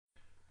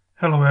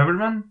Hello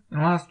everyone, in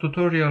last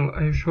tutorial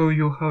I show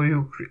you how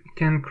you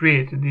can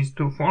create these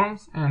two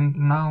forms, and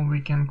now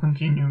we can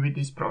continue with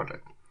this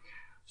project.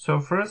 So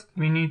first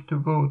we need to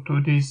go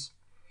to this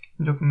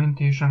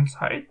documentation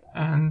site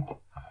and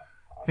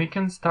we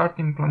can start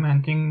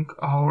implementing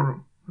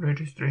our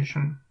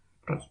registration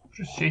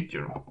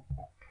procedure.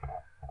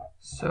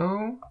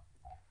 So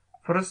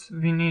first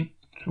we need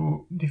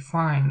to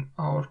define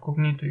our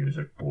Cognito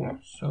user pool,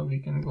 so we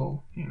can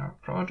go in our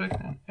project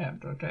and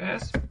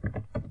app.js.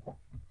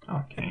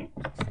 Okay,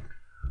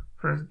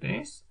 press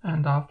this,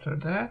 and after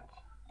that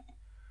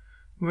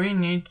we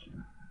need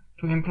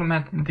to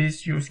implement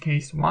this use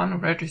case 1,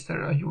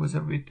 register a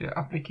user with the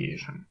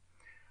application.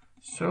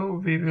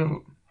 So we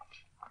will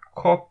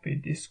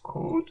copy this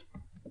code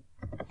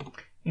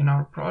in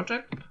our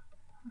project.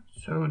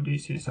 So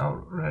this is our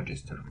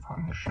register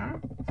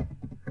function.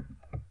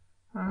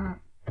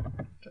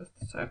 Just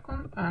a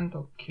second, and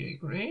okay,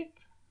 great.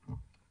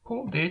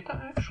 Pull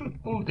data,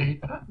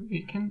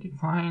 we can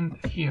define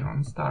here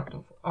on start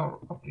of our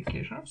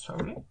application,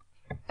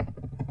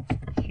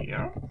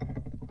 here,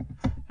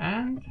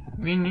 and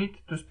we need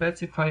to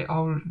specify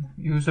our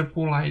user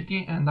pool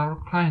ID and our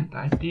client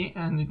ID,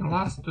 and in the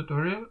last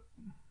tutorial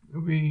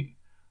we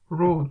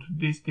wrote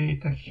this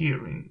data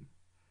here in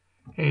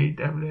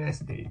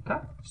AWS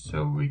data,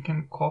 so we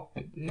can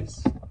copy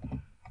this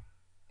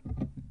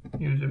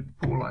user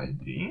pool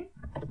ID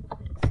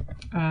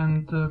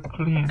and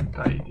client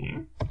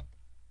ID.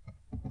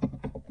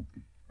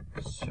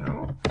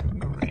 So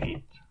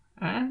great,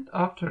 and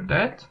after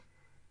that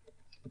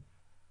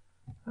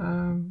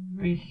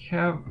we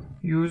have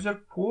user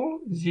pool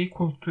is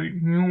equal to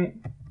new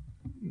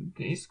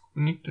this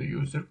Cognito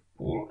user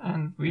pool,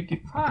 and we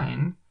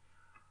define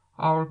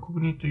our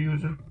Cognito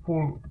user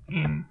pool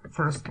in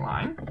first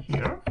line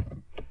here.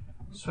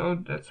 So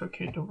that's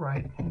okay to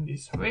write in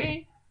this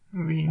way.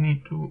 We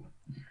need to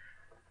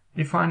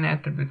define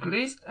attribute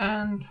list,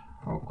 and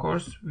of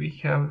course we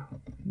have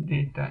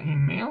data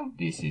email.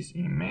 This is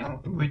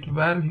email with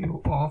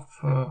value of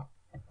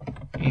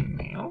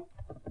email,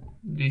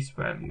 this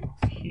value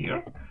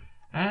here,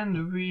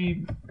 and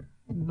we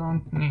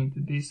don't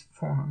need this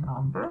phone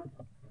number,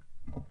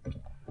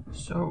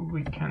 so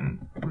we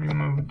can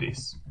remove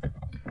this.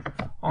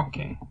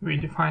 Okay, we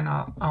define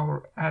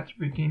our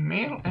attribute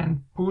email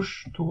and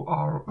push to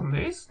our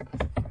list.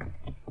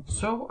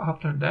 So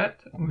after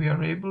that we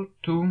are able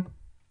to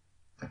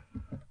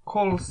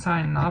call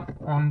sign up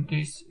on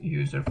this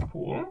user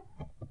pool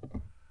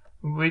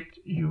with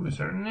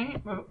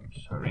username,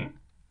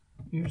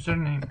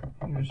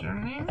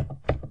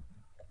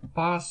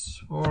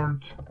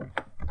 password,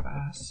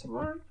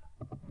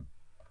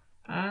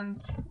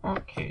 and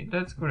okay,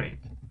 that's great.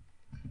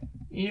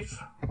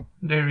 If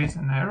there is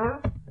an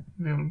error,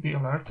 we'll be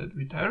alerted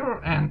with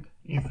error, and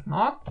if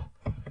not,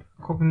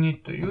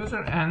 Cognito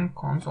user and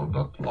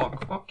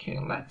console.log. Okay,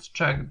 let's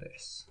check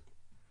this.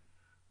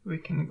 We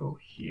can go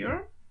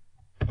here.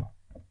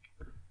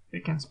 We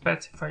can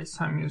specify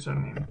some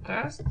username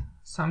test,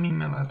 some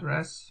email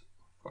address,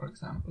 for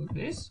example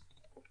this,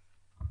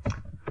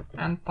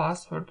 and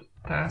password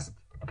test.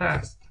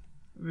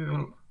 We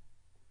will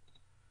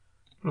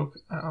look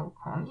at our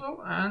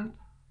console and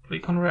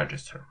click on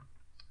register.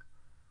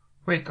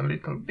 Wait a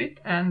little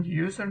bit, and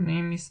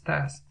username is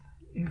test.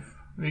 If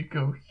we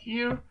go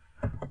here,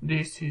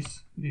 this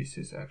is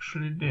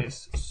actually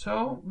this.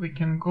 So we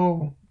can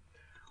go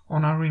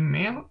on our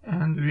email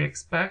and we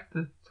expect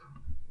that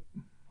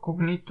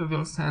Cognito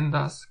will send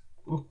us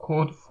a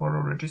code for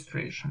a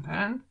registration,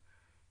 and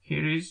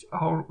here is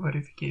our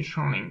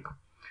verification link.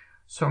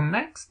 So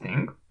next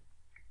thing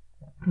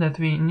that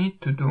we need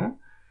to do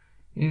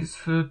is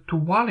to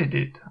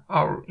validate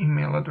our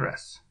email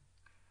address.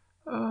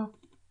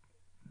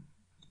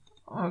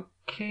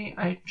 Okay,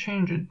 I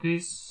changed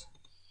this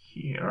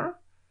here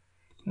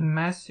in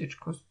message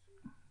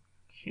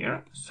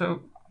here,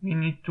 so we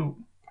need to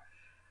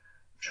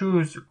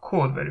choose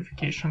code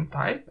verification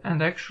type,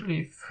 and actually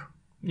if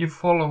you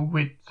follow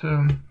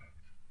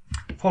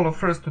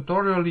first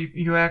tutorial,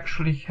 you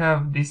actually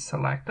have this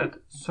selected,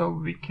 so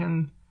we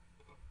can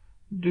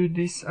do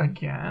this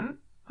again.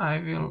 I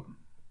will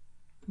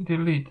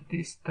delete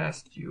this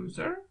test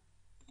user,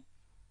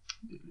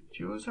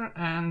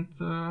 and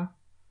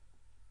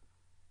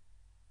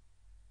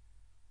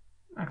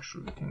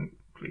actually we can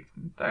click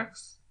on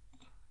text,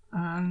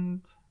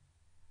 and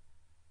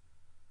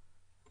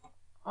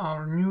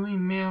our new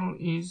email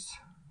is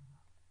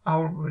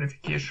our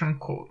verification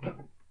code.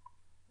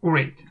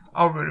 Great,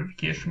 our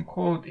verification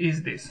code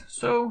is this.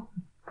 So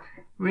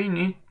we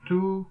need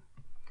to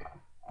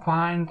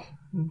find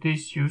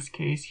this use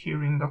case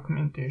here in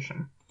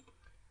documentation.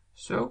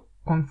 So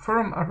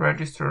confirm a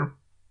register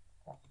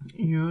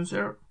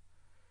user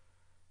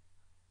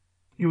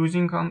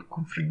using a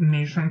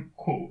confirmation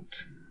code.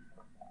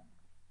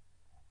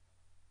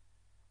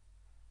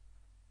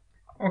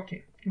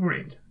 Okay,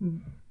 great.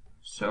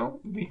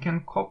 So we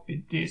can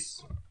copy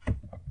this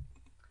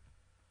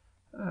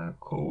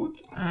code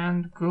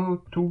and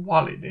go to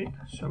validate.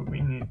 So we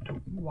need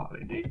to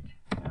validate.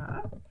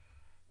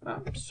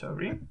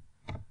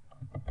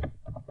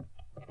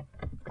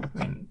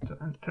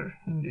 filter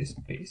in this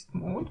paste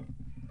mode.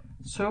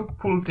 So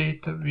pull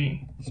data,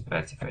 we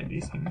specify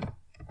this in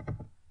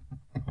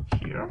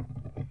here.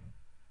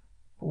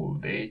 Pull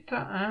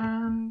data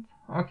and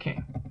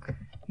okay.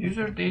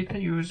 User data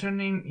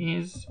username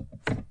is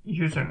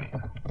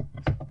username.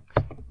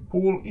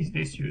 Pool is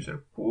this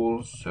user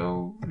pool,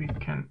 so we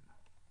can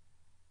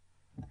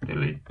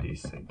delete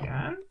this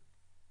again.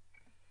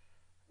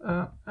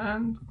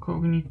 And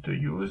Cognito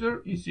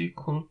user is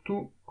equal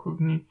to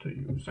Cognito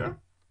user.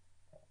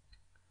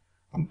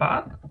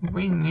 But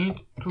we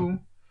need to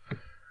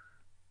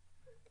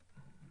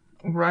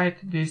write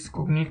this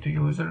Cognito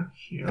user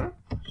here.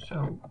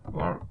 So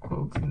for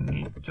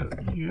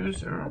Cognito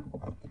user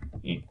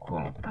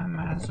equal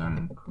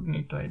Amazon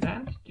Cognito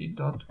identity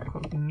dot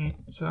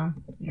Cognito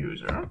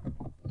user.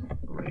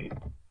 Great.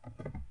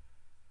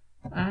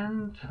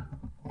 And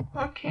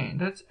okay,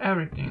 that's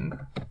everything.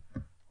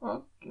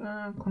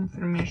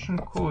 Confirmation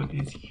code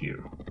is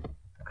here.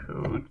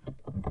 Code.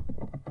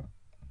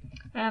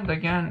 And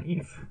again,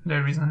 if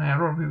there is an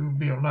error, we will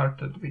be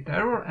alerted with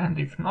error, and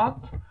if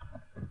not,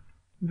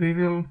 we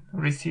will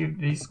receive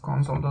this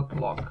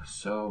console.log.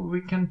 So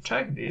we can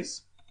check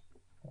this.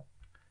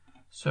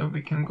 So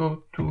we can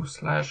go to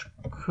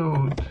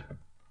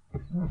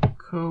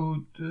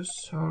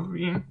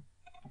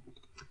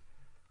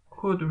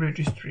code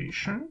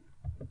registration.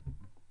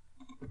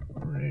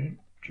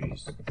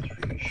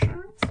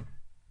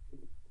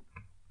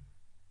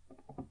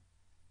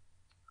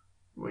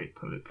 Wait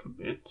a little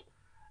bit.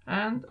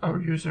 And our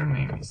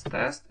username is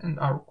test, and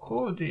our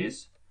code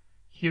is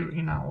here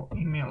in our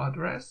email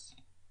address.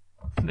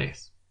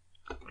 This.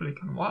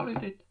 Click on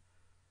validate.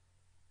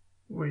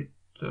 Wait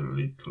a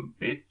little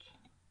bit.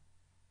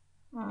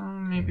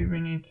 Maybe we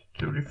need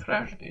to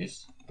refresh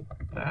this.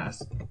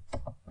 Test.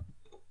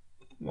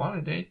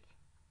 Validate.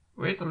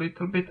 Wait a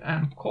little bit,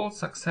 and call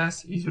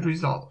success is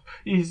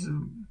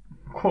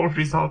call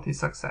result is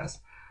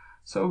success.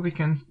 So we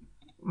can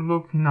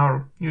look in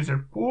our user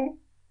pool.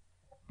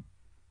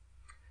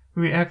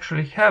 We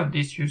have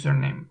this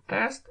username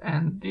test,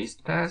 and this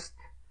test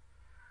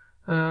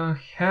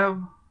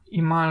have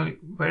email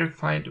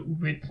verified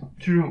with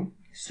true.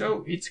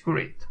 So it's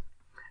great.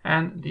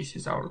 And this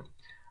is our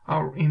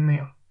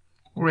email.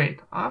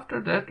 Great. After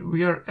that,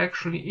 we are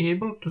actually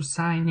able to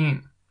sign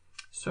in.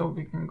 So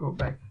we can go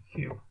back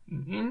here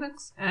in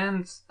index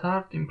and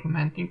start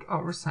implementing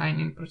our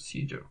sign-in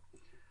procedure.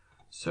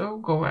 So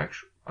go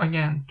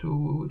again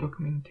to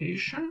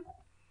documentation,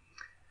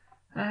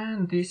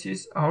 and this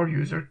is our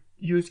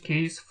use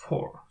case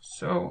 4.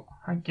 So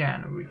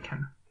again, we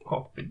can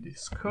copy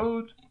this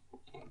code,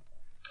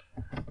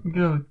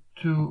 go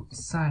to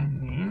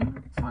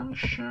sign-in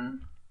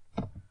function,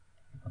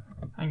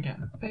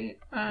 again pay,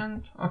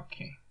 and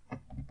okay.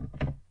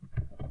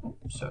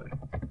 Oops, sorry.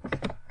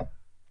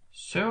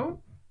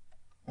 So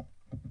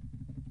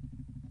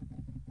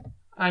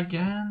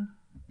again,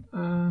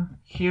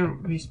 here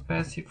we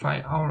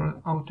specify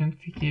our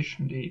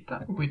authentication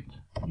data with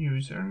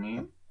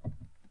username,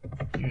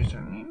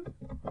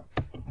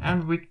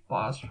 and with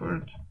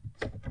password,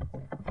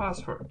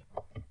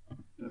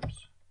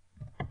 oops,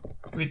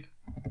 with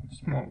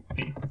small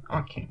p.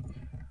 Okay,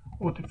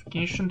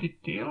 authentication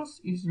details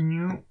is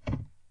new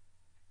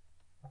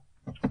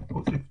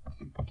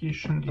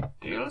authentication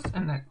details,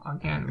 and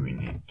again we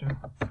need to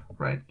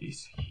write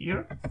this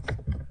here.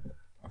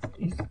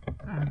 Is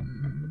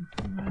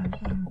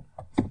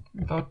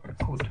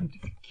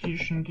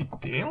authentication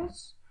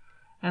details,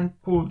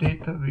 and pool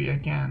data we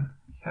again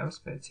have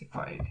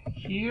specified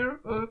here.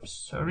 Oops,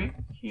 sorry,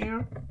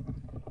 here.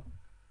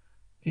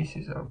 This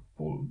is our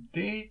pool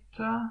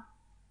data,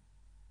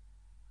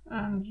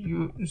 and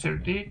user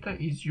data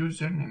is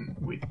username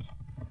with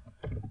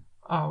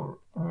our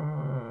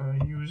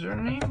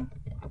username,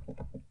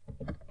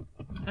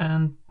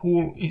 and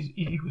pool is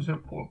user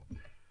pool.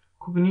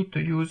 Cognito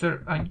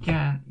user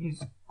again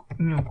is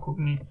new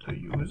Cognito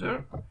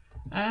user,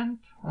 and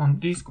on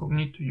this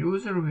Cognito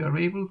user we are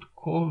able to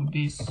call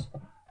this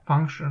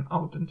function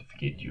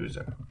authenticate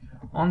user.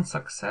 On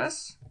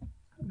success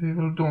we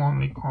will do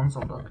only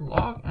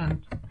console.log,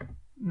 and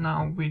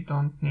now we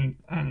don't need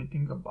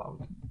anything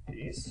about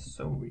this,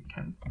 so we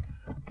can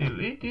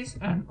delete this,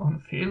 and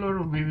on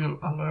failure we will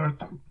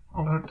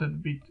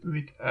alerted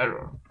with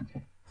error.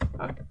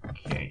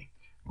 Okay,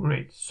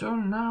 great. So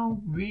now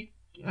we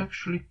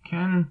actually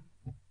can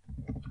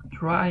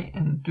try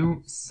and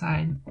do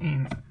sign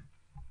in.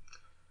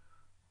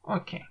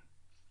 Okay,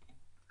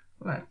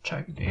 let's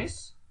check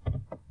this.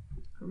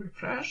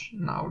 Refresh.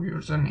 Now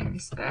username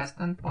is test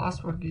and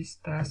password is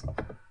test.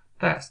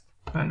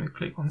 When we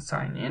click on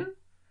sign in,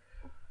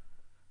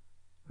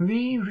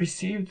 we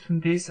received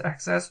this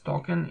access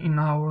token in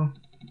our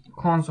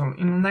console.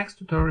 In the next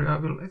tutorial I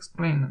will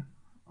explain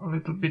a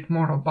little bit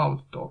more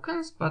about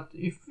tokens, but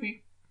if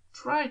we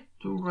try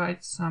to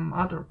write some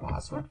other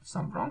password,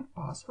 some wrong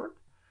password,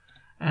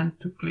 and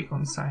to click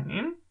on sign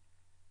in,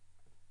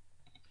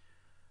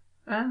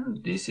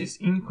 and this is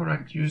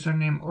incorrect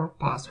username or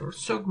password.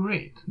 So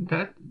great,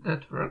 that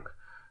worked.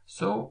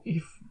 So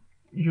if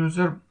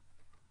user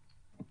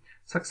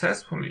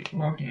successfully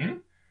log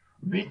in,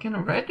 we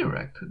can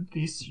redirect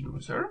this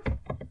user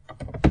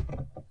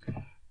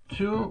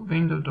to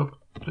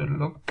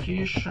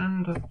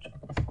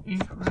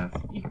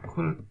window.location.href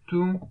equal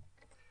to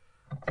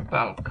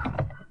welcome.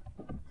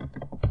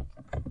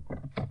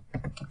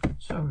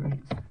 So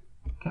we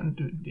can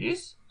do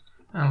this,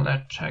 and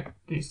let's check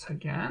this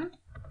again.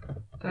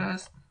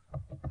 Test,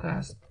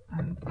 test,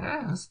 and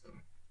test.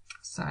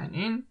 Sign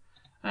in,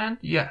 and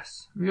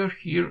yes, we are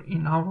here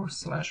in our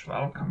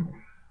 /welcome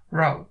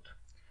route.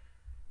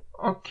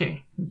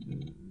 Okay,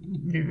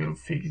 we will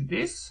fix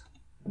this.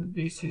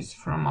 This is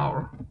from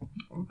our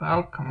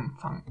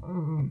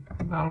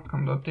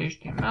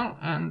welcome.html,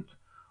 and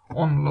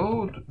on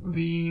load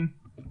we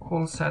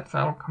call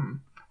setWelcome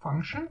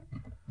function.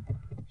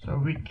 So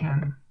we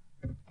can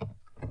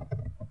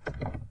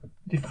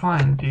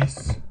define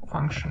this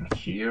function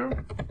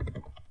here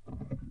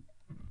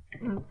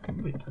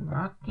with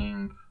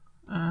nothing,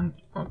 and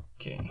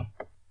okay,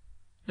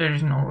 there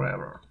is no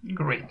error.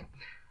 Great.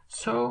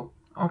 So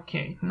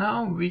okay,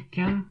 now we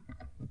can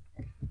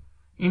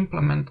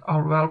implement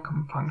our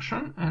welcome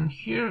function, and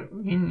here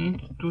we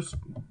need to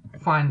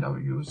find our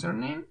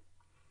username.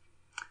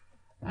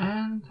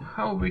 And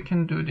how we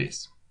can do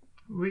this?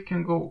 We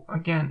can go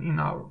again in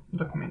our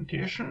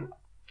documentation,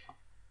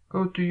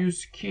 go to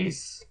use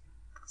case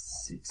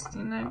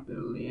 16, I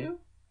believe.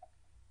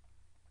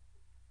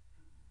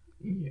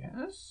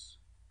 Yes,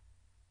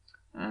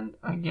 and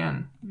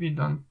again we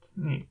don't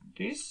need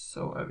this,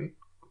 so I will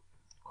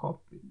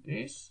copy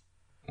this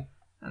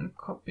and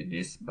copy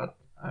this, but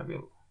I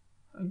will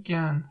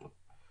again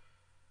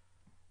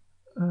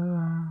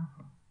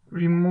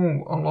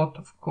remove a lot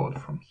of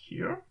code from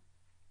here.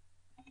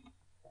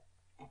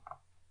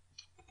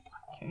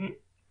 Okay,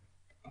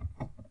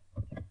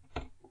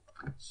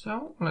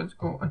 so let's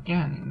go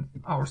again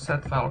in our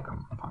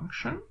setWelcome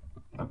function.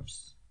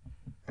 Oops,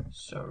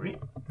 sorry.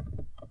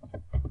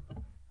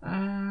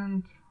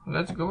 And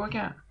let's go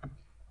again.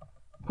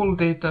 Pull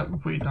data,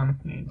 we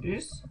don't need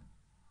this.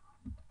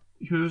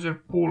 User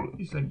pool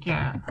is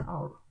again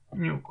our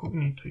new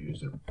Cognito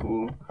user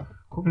pool.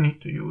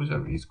 Cognito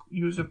user is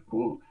user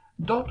pool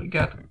dot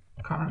get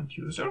current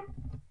user.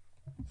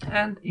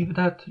 And if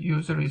that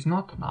user is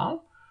not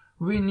null,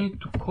 we need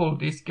to call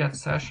this get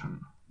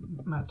session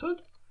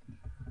method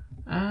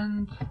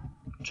and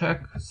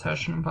check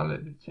session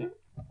validity.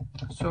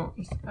 So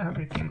is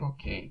everything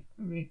okay?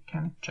 We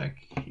can check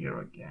here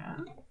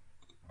again,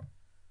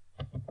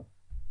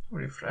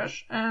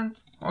 refresh, and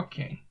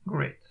okay,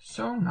 great.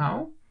 So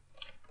now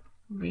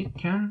we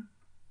can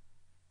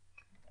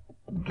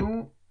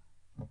do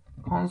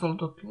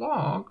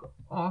console.log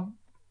of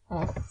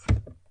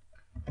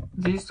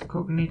this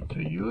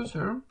Cognito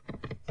user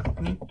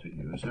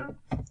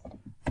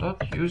dot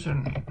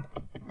username.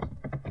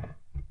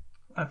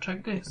 Let's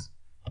check this.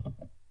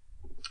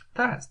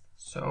 Test.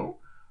 So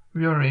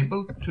we are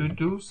able to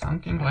do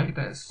something like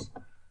this,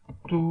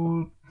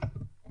 to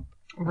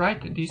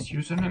write this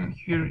username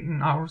here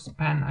in our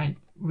span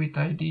with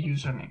ID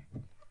username.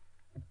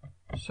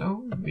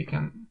 So we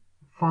can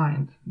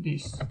find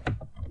this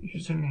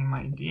username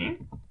ID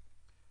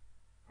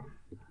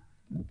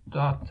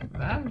dot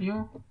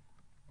value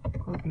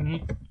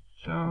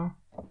Cognito,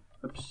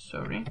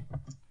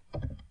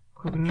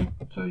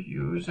 Cognito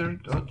user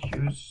dot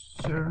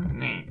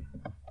username,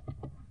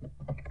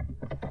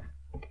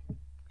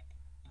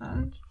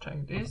 and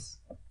check this.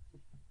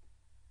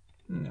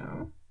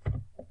 No.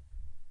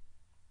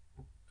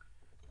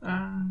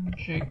 And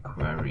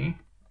jQuery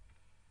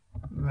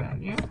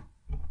value.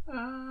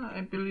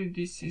 I believe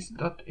this is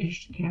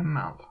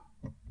 .html.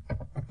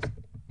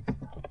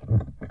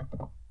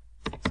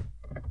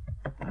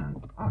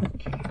 And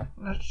okay,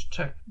 let's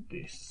check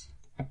this.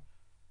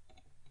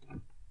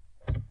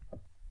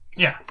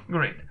 Yeah,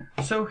 great.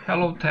 So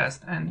hello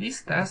test, and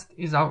this test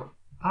is our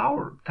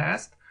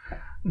test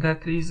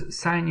that is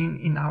signing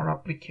in our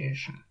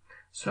application.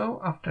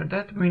 So after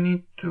that we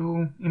need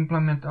to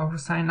implement our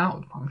sign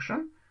out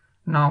function.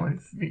 Now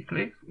if we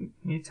click,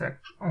 it's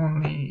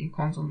only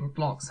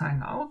console.log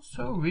sign out,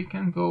 so we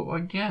can go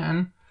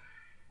again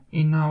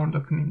in our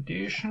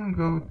documentation,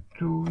 go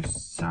to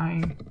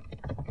sign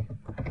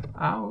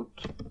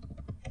out.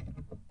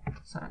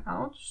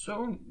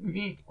 So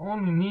we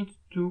only need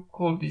to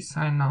call this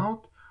sign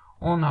out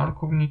on our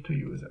Cognito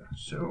user.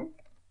 So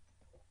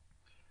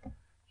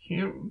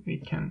here we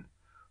can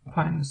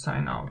find the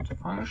sign out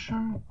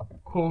function,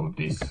 call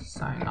this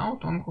sign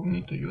out on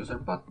Cognito user,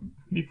 but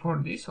before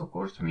this, of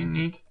course, we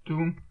need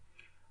to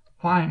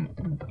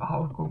find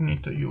our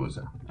Cognito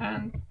user,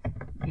 and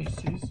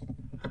this is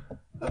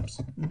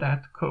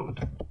that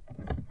code,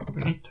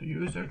 Cognito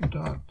user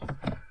dot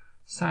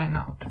sign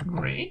out.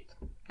 Great.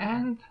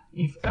 And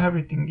if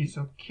everything is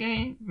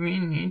okay, we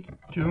need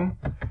to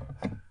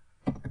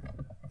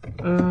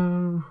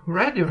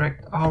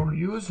redirect our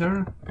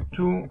user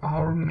to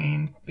our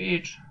main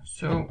page,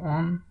 so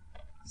on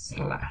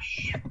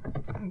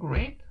 /.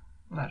 Great,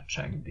 let's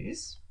check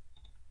this.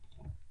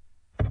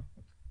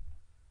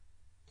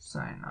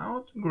 Sign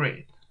out.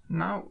 Great.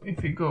 Now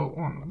if we go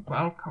on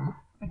welcome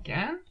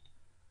again.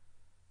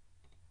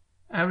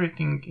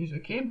 Everything is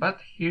okay, but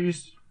here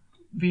is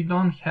we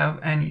don't have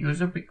any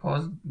user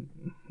because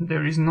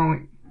there is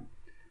no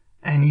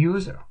any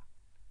user.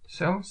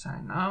 So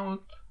sign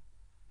out,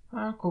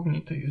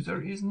 Cognito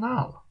user is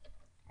null.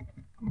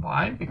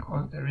 Why?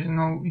 Because there is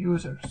no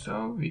user.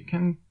 So we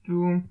can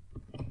do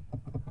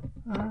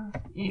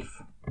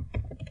if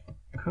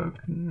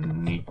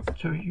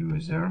Cognito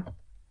user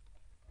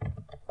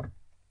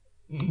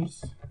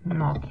is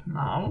not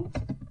null,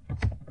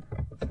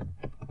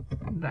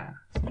 then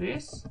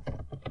this.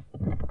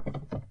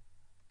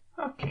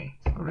 Okay,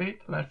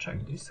 great. Let's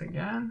check this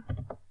again.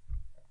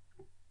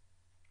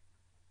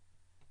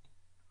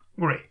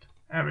 Great,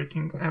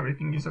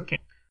 everything is okay.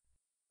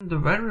 The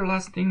very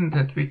last thing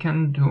that we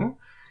can do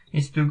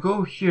is to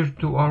go here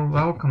to our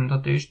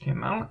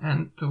welcome.html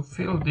and to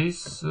fill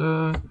this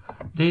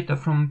data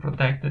from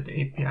protected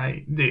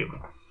API div.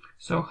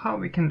 So how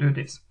we can do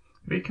this?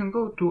 We can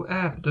go to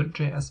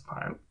app.js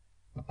file,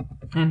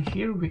 and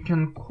here we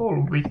can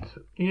call with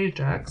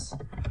Ajax,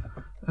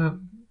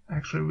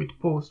 actually with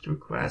post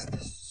request.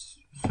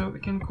 So we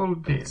can call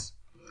this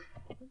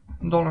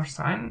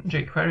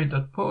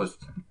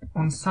 $jQuery.post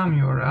on some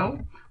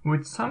URL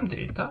with some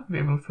data.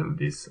 We will fill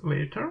this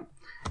later,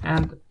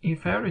 and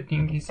if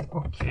everything is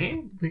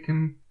okay, we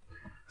can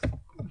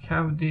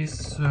have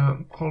this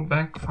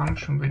callback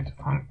function with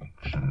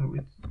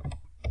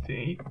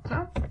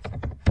data,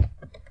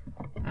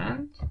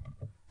 and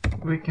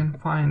we can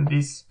find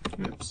this.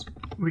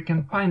 We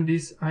can find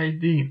this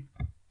ID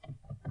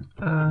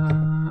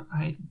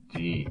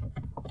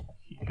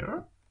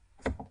here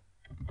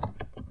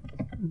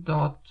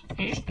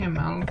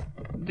 .html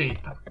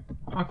data.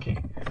 Okay,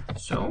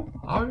 so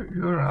our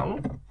URL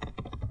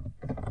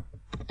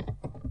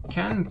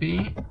can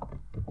be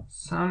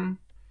some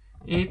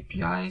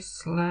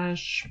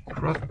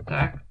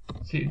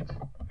API/protected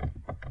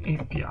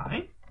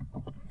API,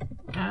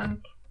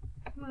 and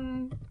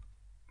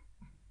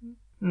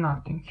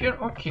nothing here.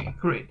 Okay,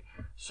 great.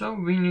 So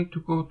we need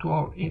to go to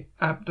our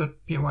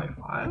app.py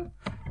file,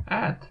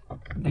 add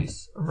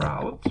this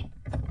route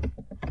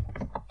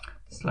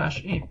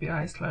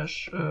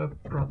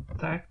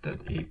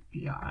 /API/protected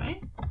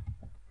API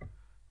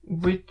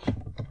with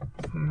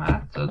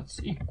methods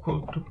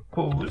equal to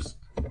post,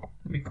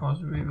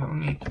 because we will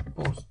need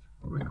post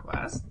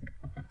request,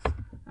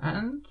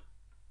 and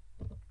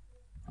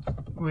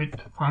with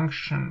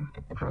function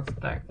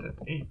protected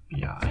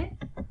API,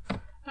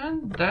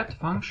 and that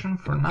function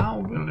for now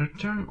will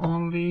return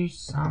only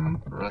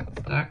some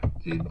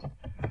protected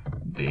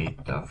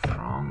data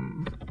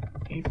from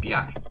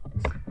API.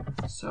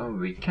 So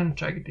we can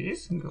check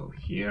this, go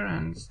here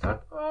and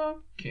start.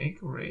 Okay,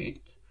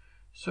 great.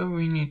 So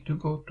we need to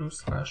go to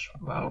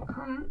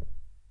 /welcome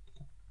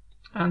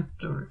and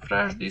to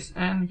refresh this,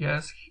 and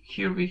yes,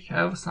 here we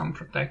have some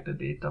protected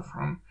data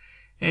from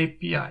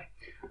API.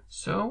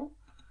 So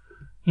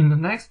in the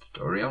next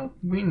tutorial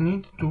we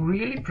need to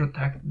really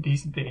protect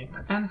this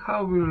data. And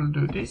how we will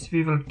do this?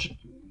 We will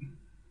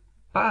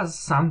pass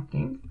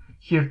something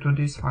here to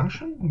this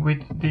function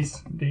with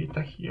this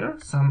data here,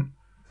 some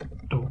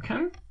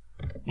token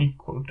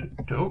equal to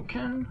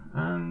token,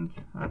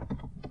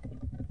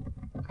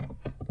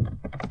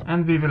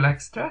 and we will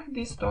extract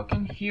this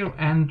token here,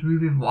 and we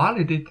will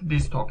validate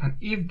this token.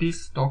 If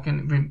this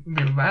token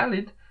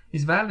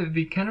is valid,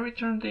 we can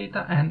return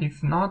data, and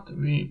if not,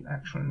 we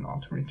actually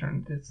not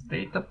return this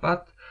data.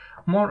 But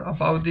more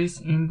about this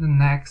in the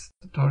next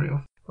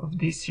tutorial of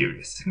this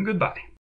series. Goodbye.